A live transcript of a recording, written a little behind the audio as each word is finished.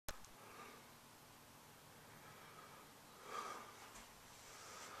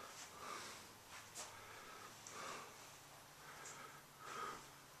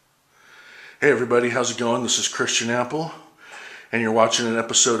Hey everybody, how's it going? This is Christian Apple, and you're watching an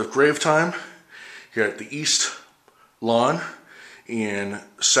episode of Grave Time here at the East Lawn in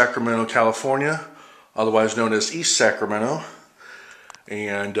Sacramento, California, otherwise known as East Sacramento.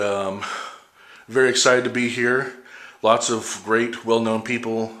 And very excited to be here. Lots of great, well-known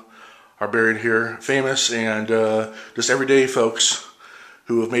people are buried here, famous and just everyday folks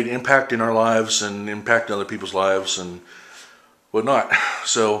who have made an impact in our lives and impact other people's lives and whatnot.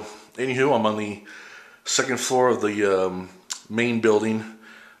 So, anywho, I'm on the second floor of the main building,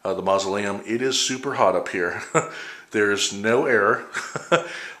 the mausoleum. It is super hot up here. There's no air.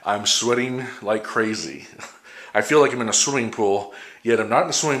 I'm sweating like crazy. I feel like I'm in a swimming pool, yet I'm not in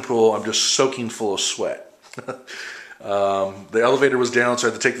a swimming pool. I'm just soaking full of sweat. The elevator was down, so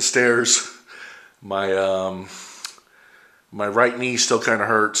I had to take the stairs. My right knee still kind of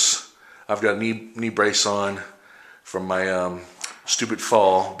hurts. I've got a knee brace on from my stupid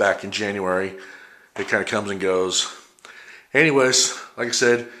fall back in January. It kind of comes and goes. Anyways, like I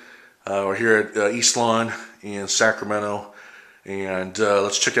said, we're here at East Lawn in Sacramento, and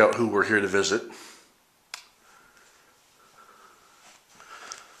let's check out who we're here to visit.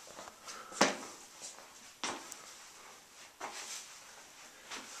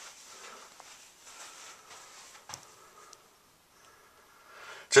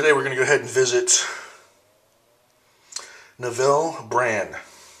 Today we're going to go ahead and visit Neville Brand,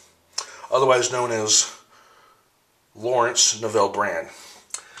 otherwise known as Lawrence Neville Brand.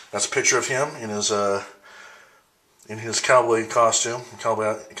 That's a picture of him in his cowboy costume,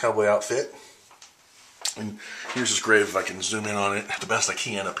 cowboy outfit. And here's his grave, if I can zoom in on it the best I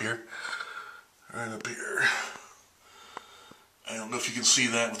can up here. Right up here. I don't know if you can see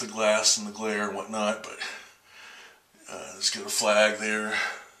that with the glass and the glare and whatnot, but let's get a flag there.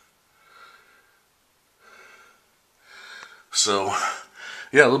 So,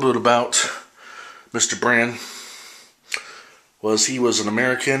 yeah, a little bit about Mr. Brand. He was an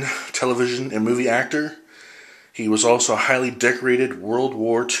American television and movie actor. He was also a highly decorated World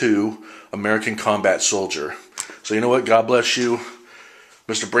War II American combat soldier. So you know what? God bless you,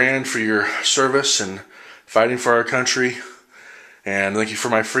 Mr. Brand, for your service and fighting for our country. And thank you for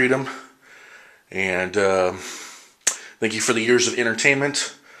my freedom. And thank you for the years of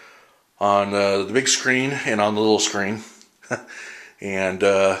entertainment on the big screen and on the little screen. And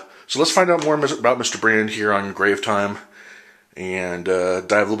so let's find out more about Mr. Brand here on Grave Time and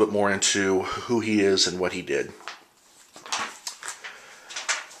dive a little bit more into who he is and what he did.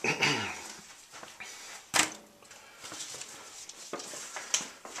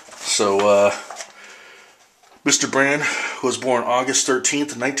 So, Mr. Brand was born August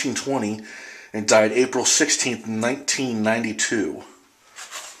 13th, 1920 and died April 16th, 1992.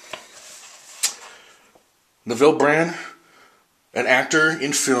 Neville Brand, an actor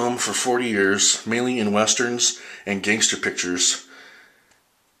in film for 40 years, mainly in westerns and gangster pictures.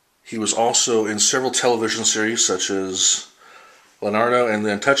 He was also in several television series such as Leonardo and the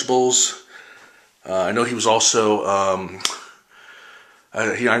Untouchables. I know he was also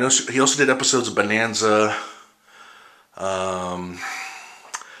he also did episodes of Bonanza.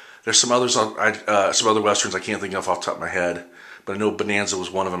 There's some others, some other westerns I can't think of off the top of my head, but I know Bonanza was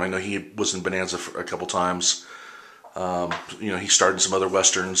one of them. I know he was in Bonanza for a couple times. He starred in some other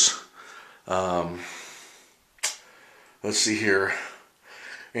westerns. Let's see here,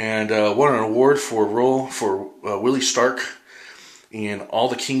 and won an award for a role for Willie Stark in All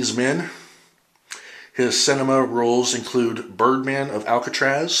the King's Men. His cinema roles include Birdman of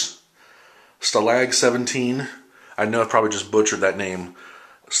Alcatraz, Stalag 17. I know I probably just butchered that name.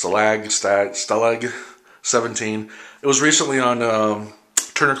 Stalag 17. It was recently on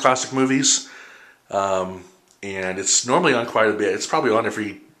Turner Classic Movies, and it's normally on quite a bit. It's probably on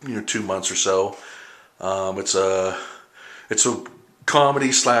every 2 months or so. It's a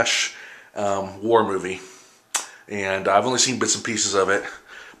comedy / war movie, and I've only seen bits and pieces of it.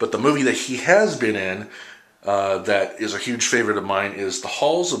 But the movie that he has been in that is a huge favorite of mine is The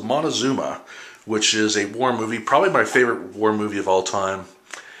Halls of Montezuma, which is a war movie, probably my favorite war movie of all time.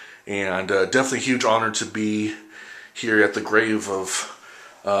 And definitely a huge honor to be here at the grave of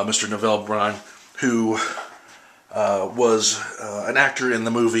Mr. Neville Brand, who was an actor in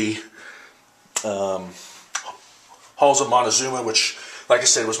the movie Halls of Montezuma, which, like I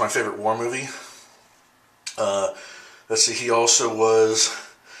said, was my favorite war movie. Let's see, he also was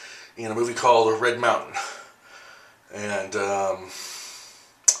in a movie called Red Mountain. And trying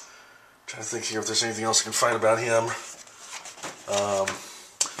to think here if there's anything else I can find about him.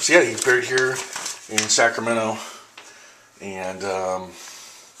 So yeah, he's buried here in Sacramento. And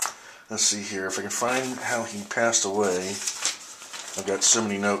let's see here if I can find how he passed away. I've got so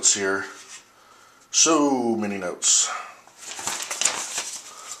many notes here. So many notes.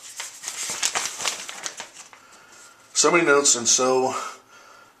 So many notes, and so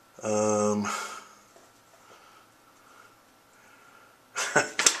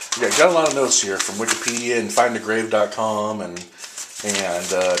yeah, got a lot of notes here from Wikipedia and findthegrave.com and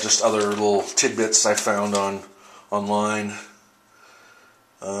just other little tidbits I found online.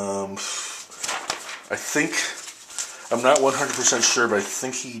 I think, I'm not 100% sure, but I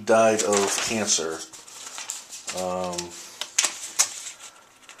think he died of cancer.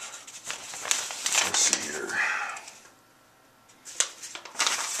 Let's see here.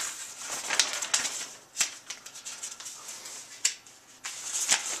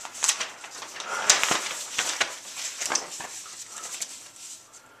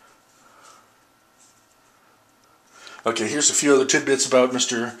 Okay, here's a few other tidbits about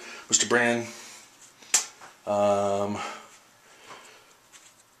Mr. Brand.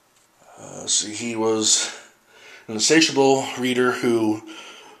 Let's see, he was an insatiable reader who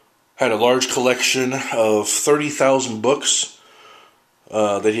had a large collection of 30,000 books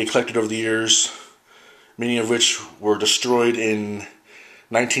that he had collected over the years, many of which were destroyed in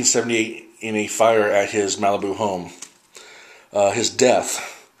 1978 in a fire at his Malibu home. His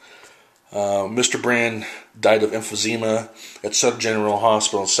death. Mr. Brand died of emphysema at Southern General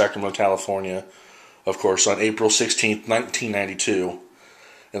Hospital in Sacramento, California, of course, on April 16th, 1992.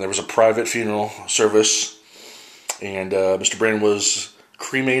 And there was a private funeral service, and Mr. Brand was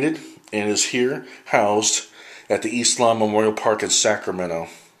cremated and is here housed at the East Lawn Memorial Park in Sacramento.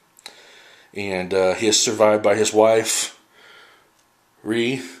 And he is survived by his wife,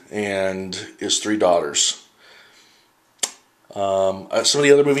 Ree, and his 3 daughters. Some of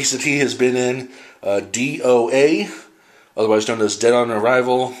the other movies that he has been in, DOA, otherwise known as Dead on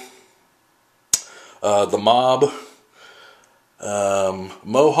Arrival, The Mob,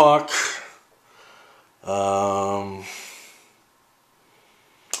 Mohawk,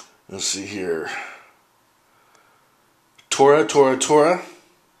 let's see here, Tora,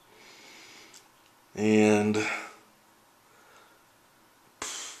 and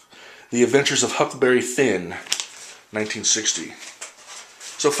The Adventures of Huckleberry Finn, 1960.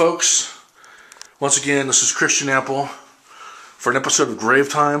 So folks, once again, this is Christian Apple for an episode of Grave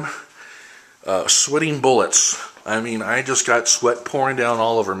Time. Sweating bullets. I mean, I just got sweat pouring down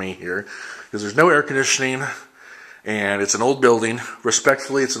all over me here because there's no air conditioning and it's an old building.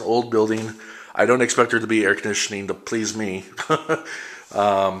 Respectfully, it's an old building. I don't expect there to be air conditioning to please me.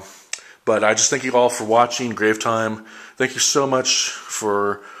 But I just thank you all for watching Grave Time. Thank you so much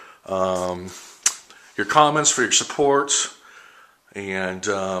for your comments, for your support, and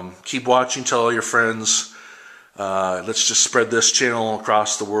keep watching. Tell all your friends. Let's just spread this channel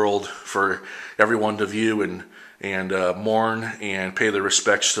across the world for everyone to view and mourn and pay their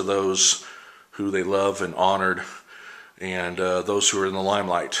respects to those who they love and honored, and those who are in the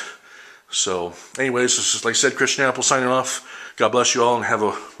limelight. So anyways, this is, like I said, Christian Apple signing off. God bless you all and have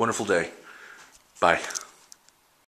a wonderful day. Bye.